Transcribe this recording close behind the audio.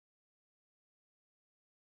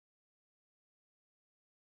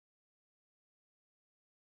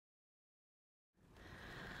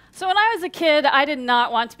So when I was a kid, I did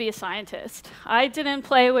not want to be a scientist. I didn't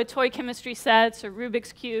play with toy chemistry sets or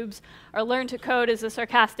Rubik's Cubes or learn to code as a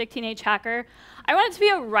sarcastic teenage hacker. I wanted to be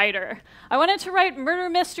a writer. I wanted to write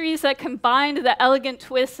murder mysteries that combined the elegant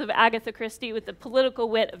twists of Agatha Christie with the political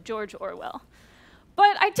wit of George Orwell.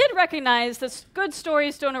 But I did recognize that good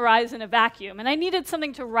stories don't arise in a vacuum, and I needed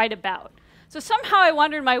something to write about. So somehow I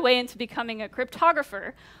wandered my way into becoming a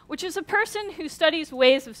cryptographer, which is a person who studies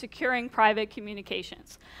ways of securing private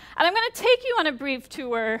communications. And I'm going to take you on a brief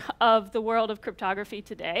tour of the world of cryptography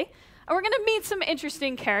today, and we're going to meet some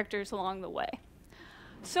interesting characters along the way.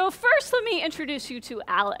 So first, let me introduce you to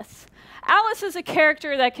Alice. Alice is a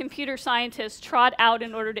character that computer scientists trot out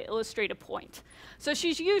in order to illustrate a point. So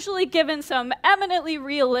she's usually given some eminently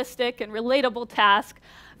realistic and relatable task,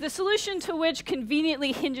 the solution to which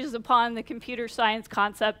conveniently hinges upon the computer science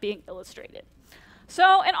concept being illustrated.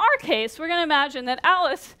 So in our case, we're going to imagine that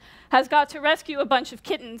Alice has got to rescue a bunch of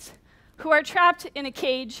kittens who are trapped in a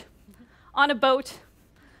cage on a boat,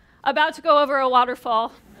 about to go over a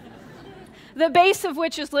waterfall, the base of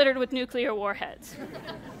which is littered with nuclear warheads.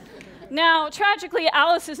 Now, tragically,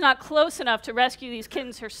 Alice is not close enough to rescue these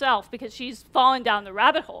kittens herself because she's fallen down the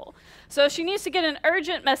rabbit hole. So she needs to get an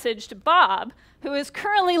urgent message to Bob, who is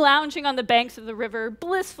currently lounging on the banks of the river,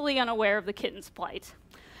 blissfully unaware of the kitten's plight.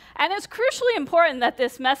 And it's crucially important that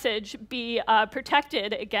this message be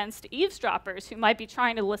protected against eavesdroppers who might be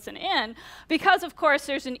trying to listen in, because, of course,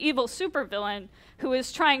 there's an evil supervillain who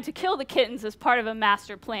is trying to kill the kittens as part of a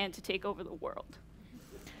master plan to take over the world.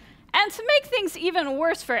 And to make things even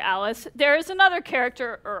worse for Alice, there is another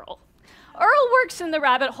character, Earl. Earl works in the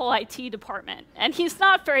rabbit hole IT department, and he's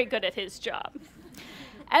not very good at his job.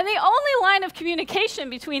 And the only line of communication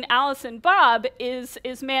between Alice and Bob is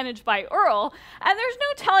managed by Earl, and there's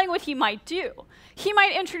no telling what he might do. He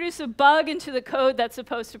might introduce a bug into the code that's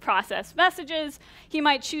supposed to process messages. He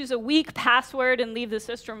might choose a weak password and leave the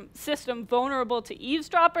system vulnerable to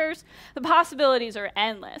eavesdroppers. The possibilities are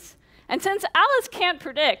endless. And since Alice can't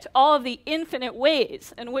predict all of the infinite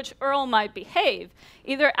ways in which Earl might behave,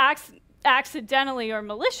 either accidentally or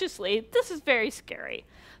maliciously, this is very scary.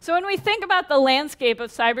 So when we think about the landscape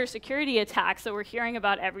of cybersecurity attacks that we're hearing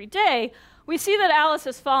about every day, we see that Alice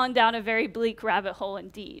has fallen down a very bleak rabbit hole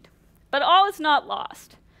indeed. But all is not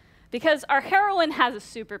lost, because our heroine has a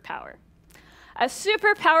superpower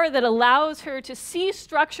that allows her to see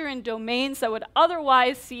structure in domains that would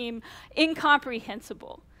otherwise seem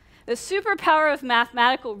incomprehensible. The superpower of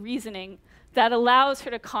mathematical reasoning that allows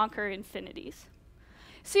her to conquer infinities.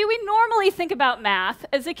 See, we normally think about math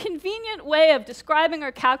as a convenient way of describing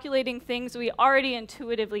or calculating things we already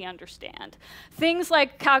intuitively understand. Things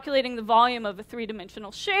like calculating the volume of a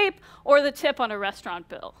three-dimensional shape or the tip on a restaurant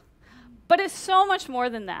bill. But it's so much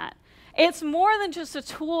more than that. It's more than just a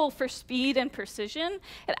tool for speed and precision.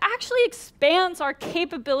 It actually expands our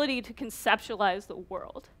capability to conceptualize the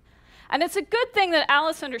world. And it's a good thing that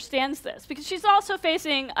Alice understands this, because she's also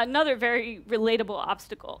facing another very relatable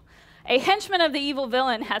obstacle. A henchman of the evil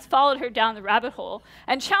villain has followed her down the rabbit hole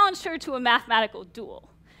and challenged her to a mathematical duel.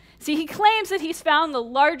 See, he claims that he's found the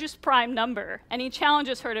largest prime number, and he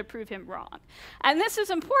challenges her to prove him wrong. And this is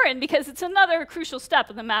important because it's another crucial step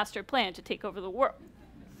in the master plan to take over the world.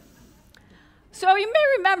 So you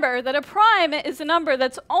may remember that a prime is a number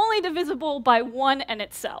that's only divisible by 1 and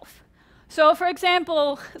itself. So for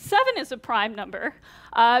example, 7 is a prime number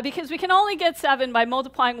because we can only get 7 by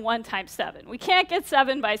multiplying 1 times 7. We can't get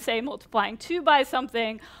 7 by, say, multiplying 2 by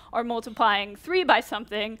something or multiplying 3 by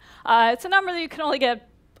something. It's a number that you can only get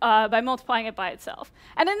by multiplying it by itself.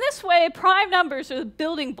 And in this way, prime numbers are the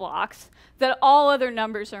building blocks that all other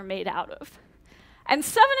numbers are made out of. And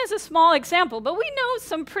 7 is a small example, but we know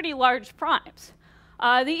some pretty large primes.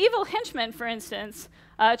 The evil henchman, for instance,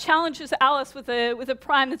 challenges Alice with a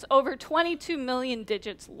prime that's over 22 million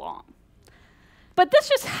digits long. But this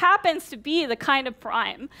just happens to be the kind of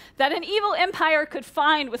prime that an evil empire could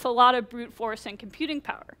find with a lot of brute force and computing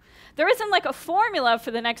power. There isn't like a formula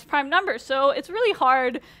for the next prime number, so it's really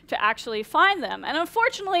hard to actually find them. And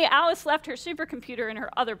unfortunately, Alice left her supercomputer in her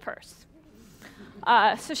other purse.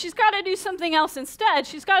 So she's got to do something else instead.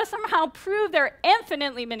 She's got to somehow prove there are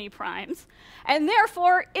infinitely many primes, and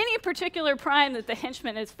therefore any particular prime that the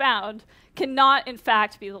henchman has found cannot, in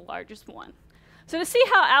fact, be the largest one. So to see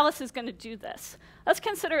how Alice is going to do this, let's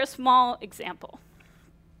consider a small example.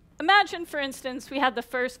 Imagine, for instance, we had the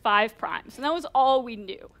first 5 primes, and that was all we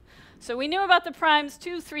knew. So we knew about the primes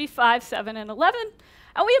 2, 3, 5, 7, and 11,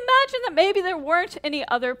 and we imagined that maybe there weren't any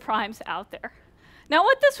other primes out there. Now,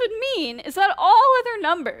 what this would mean is that all other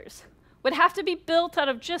numbers would have to be built out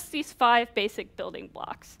of just these 5 basic building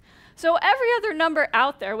blocks. So every other number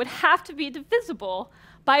out there would have to be divisible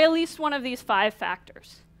by at least one of these 5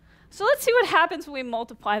 factors. So let's see what happens when we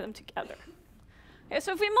multiply them together. Okay,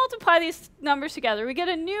 so if we multiply these numbers together, we get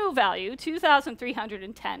a new value,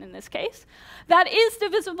 2,310 in this case, that is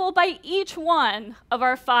divisible by each one of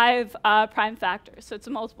our 5 prime factors. So it's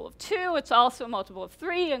a multiple of 2, it's also a multiple of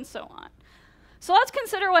 3, and so on. So let's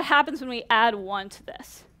consider what happens when we add 1 to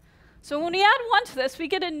this. So when we add 1 to this, we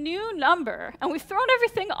get a new number, and we've thrown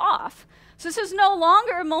everything off. So this is no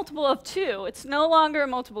longer a multiple of 2, it's no longer a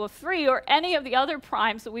multiple of 3, or any of the other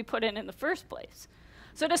primes that we put in the first place.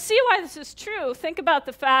 So to see why this is true, think about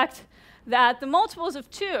the fact that the multiples of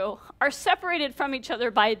 2 are separated from each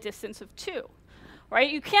other by a distance of 2. Right?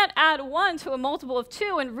 You can't add 1 to a multiple of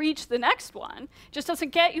 2 and reach the next one. It just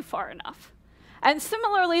doesn't get you far enough. And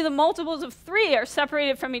similarly, the multiples of 3 are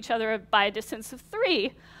separated from each other by a distance of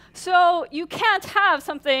 3. So you can't have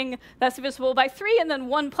something that's divisible by 3 and then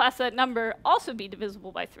 1 plus that number also be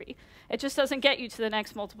divisible by 3. It just doesn't get you to the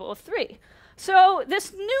next multiple of 3. So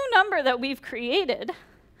this new number that we've created,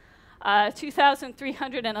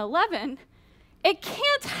 2,311, it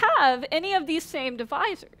can't have any of these same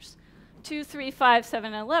divisors, 2, 3, 5,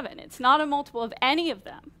 7, and 11. It's not a multiple of any of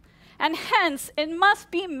them. And hence, it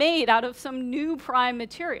must be made out of some new prime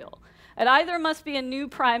material. It either must be a new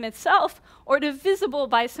prime itself or divisible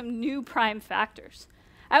by some new prime factors.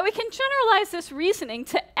 And we can generalize this reasoning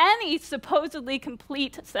to any supposedly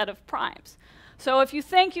complete set of primes. So if you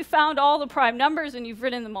think you found all the prime numbers and you've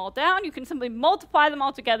written them all down, you can simply multiply them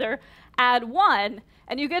all together, add 1,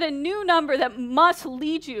 and you get a new number that must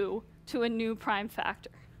lead you to a new prime factor.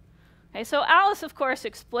 Okay, so Alice, of course,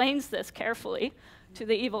 explains this carefully to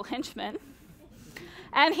the evil henchman.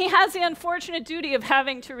 And he has the unfortunate duty of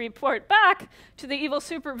having to report back to the evil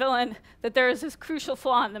supervillain that there is this crucial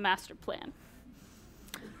flaw in the master plan.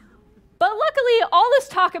 But luckily, all this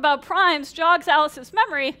talk about primes jogs Alice's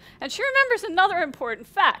memory, and she remembers another important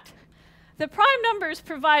fact. The prime numbers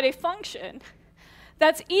provide a function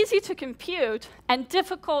that's easy to compute and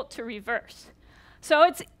difficult to reverse. So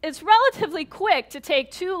it's relatively quick to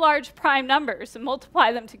take 2 large prime numbers and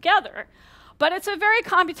multiply them together, but it's a very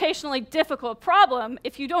computationally difficult problem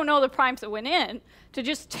if you don't know the primes that went in, to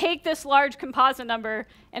just take this large composite number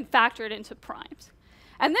and factor it into primes.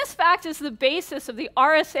 And this fact is the basis of the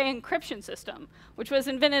RSA encryption system, which was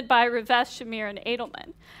invented by Rivest, Shamir, and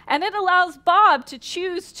Edelman. And it allows Bob to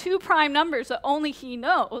choose 2 prime numbers that only he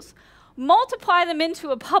knows, multiply them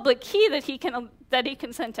into a public key that he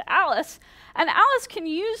can send to Alice, and Alice can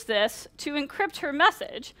use this to encrypt her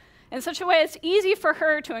message in such a way it's easy for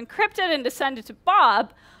her to encrypt it and to send it to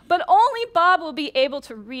Bob, but only Bob will be able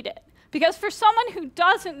to read it. Because for someone who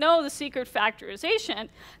doesn't know the secret factorization,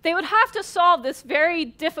 they would have to solve this very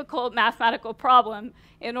difficult mathematical problem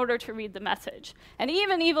in order to read the message. And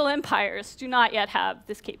even evil empires do not yet have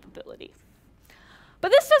this capability.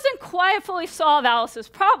 But this doesn't quite fully solve Alice's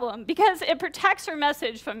problem, because it protects her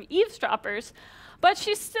message from eavesdroppers, but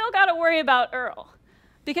she's still got to worry about Earl.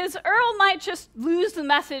 Because Earl might just lose the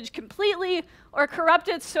message completely or corrupt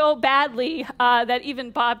it so badly that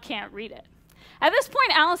even Bob can't read it. At this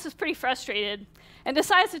point, Alice is pretty frustrated and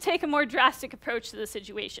decides to take a more drastic approach to the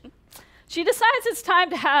situation. She decides it's time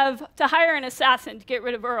to hire an assassin to get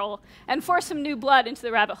rid of Earl and force some new blood into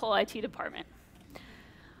the Rabbit Hole IT department.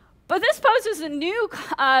 But this poses a new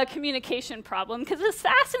communication problem, because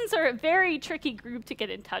assassins are a very tricky group to get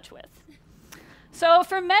in touch with. So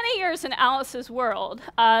for many years in Alice's world,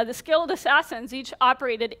 the skilled assassins each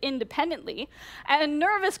operated independently, and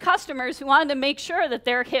nervous customers who wanted to make sure that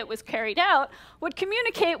their hit was carried out would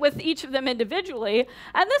communicate with each of them individually,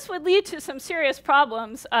 and this would lead to some serious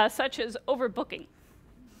problems, such as overbooking.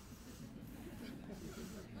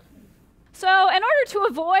 So in order to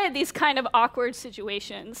avoid these kind of awkward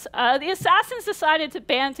situations, the assassins decided to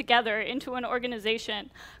band together into an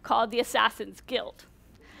organization called the Assassin's Guild.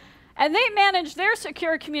 And they managed their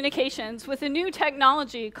secure communications with a new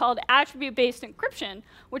technology called attribute-based encryption,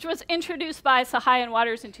 which was introduced by Sahai and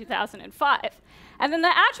Waters in 2005. And in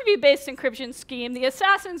the attribute-based encryption scheme, the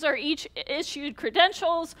assassins are each issued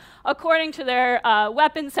credentials according to their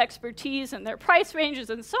weapons expertise and their price ranges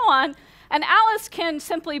and so on. And Alice can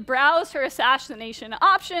simply browse her assassination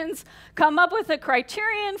options, come up with a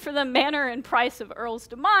criterion for the manner and price of Earl's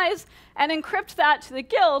demise, and encrypt that to the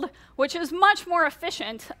guild, which is much more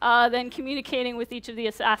efficient than communicating with each of the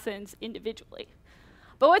assassins individually.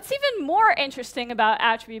 But what's even more interesting about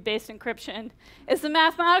attribute-based encryption is the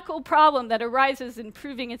mathematical problem that arises in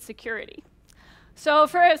proving its security. So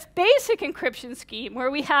for a basic encryption scheme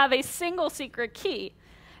where we have a single secret key,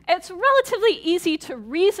 it's relatively easy to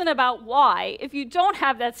reason about why, if you don't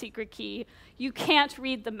have that secret key, you can't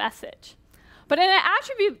read the message. But in an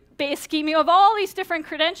attribute-based scheme, you have all these different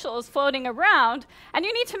credentials floating around, and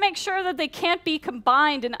you need to make sure that they can't be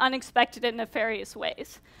combined in unexpected and nefarious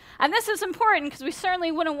ways. And this is important because we certainly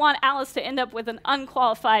wouldn't want Alice to end up with an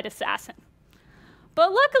unqualified assassin.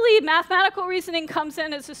 But luckily, mathematical reasoning comes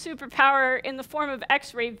in as a superpower in the form of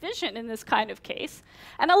X-ray vision in this kind of case,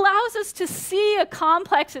 and allows us to see a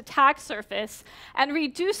complex attack surface and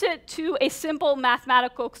reduce it to a simple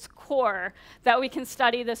mathematical core that we can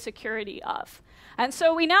study the security of. And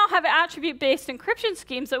so we now have attribute-based encryption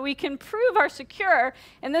schemes that we can prove are secure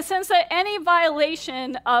in the sense that any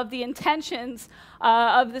violation of the intentions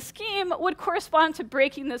of the scheme would correspond to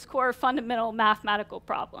breaking this core fundamental mathematical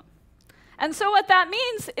problem. And so what that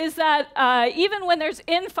means is that even when there's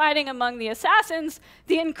infighting among the assassins,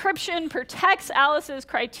 the encryption protects Alice's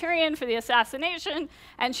criterion for the assassination,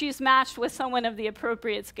 and she's matched with someone of the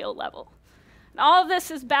appropriate skill level. And all of this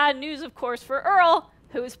is bad news, of course, for Earl,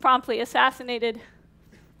 who is promptly assassinated.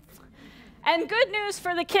 And good news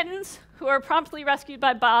for the kittens, who are promptly rescued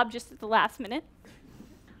by Bob just at the last minute.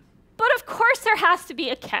 But of course, there has to be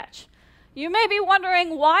a catch. You may be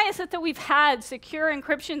wondering, why is it that we've had secure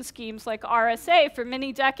encryption schemes like RSA for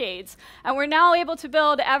many decades, and we're now able to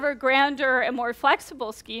build ever grander and more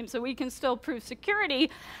flexible schemes so we can still prove security,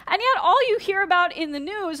 and yet all you hear about in the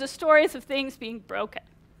news are stories of things being broken?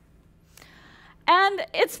 And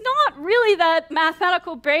it's not really that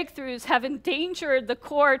mathematical breakthroughs have endangered the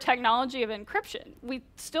core technology of encryption. We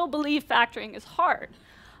still believe factoring is hard.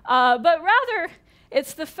 But rather,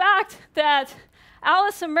 it's the fact that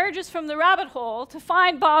Alice emerges from the rabbit hole to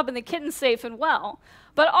find Bob and the kittens safe and well,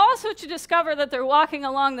 but also to discover that they're walking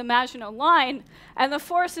along the Maginot Line, and the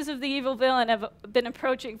forces of the evil villain have been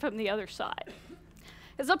approaching from the other side.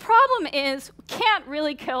 Because the problem is, we can't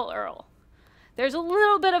really kill Earl. There's a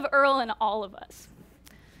little bit of Earl in all of us.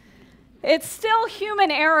 It's still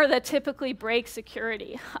human error that typically breaks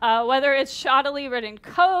security, whether it's shoddily written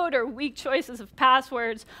code or weak choices of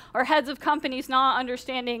passwords or heads of companies not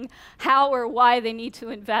understanding how or why they need to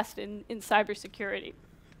invest in cybersecurity.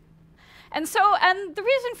 And the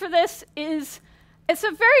reason for this is it's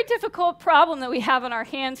a very difficult problem that we have on our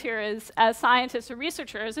hands here as scientists or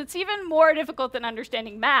researchers. It's even more difficult than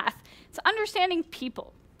understanding math. It's understanding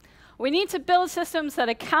people. We need to build systems that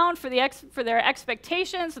account for their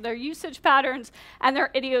expectations, their usage patterns, and their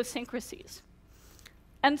idiosyncrasies.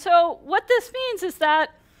 And so what this means is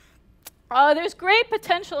that there's great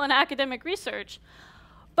potential in academic research,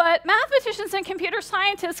 but mathematicians and computer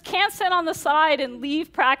scientists can't sit on the side and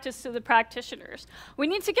leave practice to the practitioners. We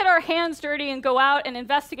need to get our hands dirty and go out and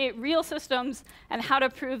investigate real systems and how to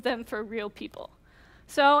prove them for real people.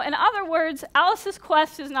 So in other words, Alice's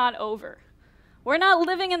quest is not over. We're not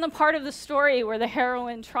living in the part of the story where the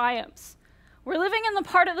heroine triumphs. We're living in the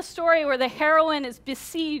part of the story where the heroine is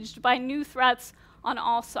besieged by new threats on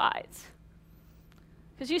all sides.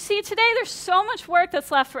 Because you see, today there's so much work that's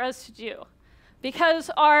left for us to do. Because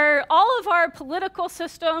all of our political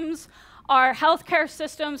systems, our healthcare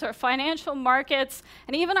systems, our financial markets,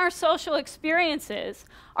 and even our social experiences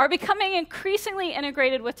are becoming increasingly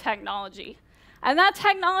integrated with technology. And that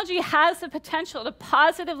technology has the potential to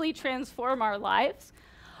positively transform our lives,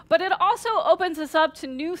 but it also opens us up to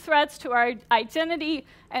new threats to our identity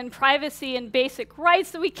and privacy and basic rights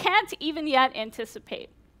that we can't even yet anticipate.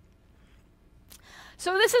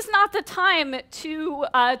 So this is not the time to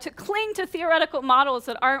cling to theoretical models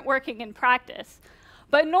that aren't working in practice,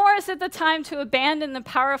 but nor is it the time to abandon the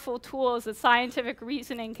powerful tools that scientific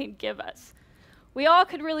reasoning can give us. We all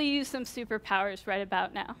could really use some superpowers right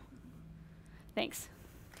about now. Thanks.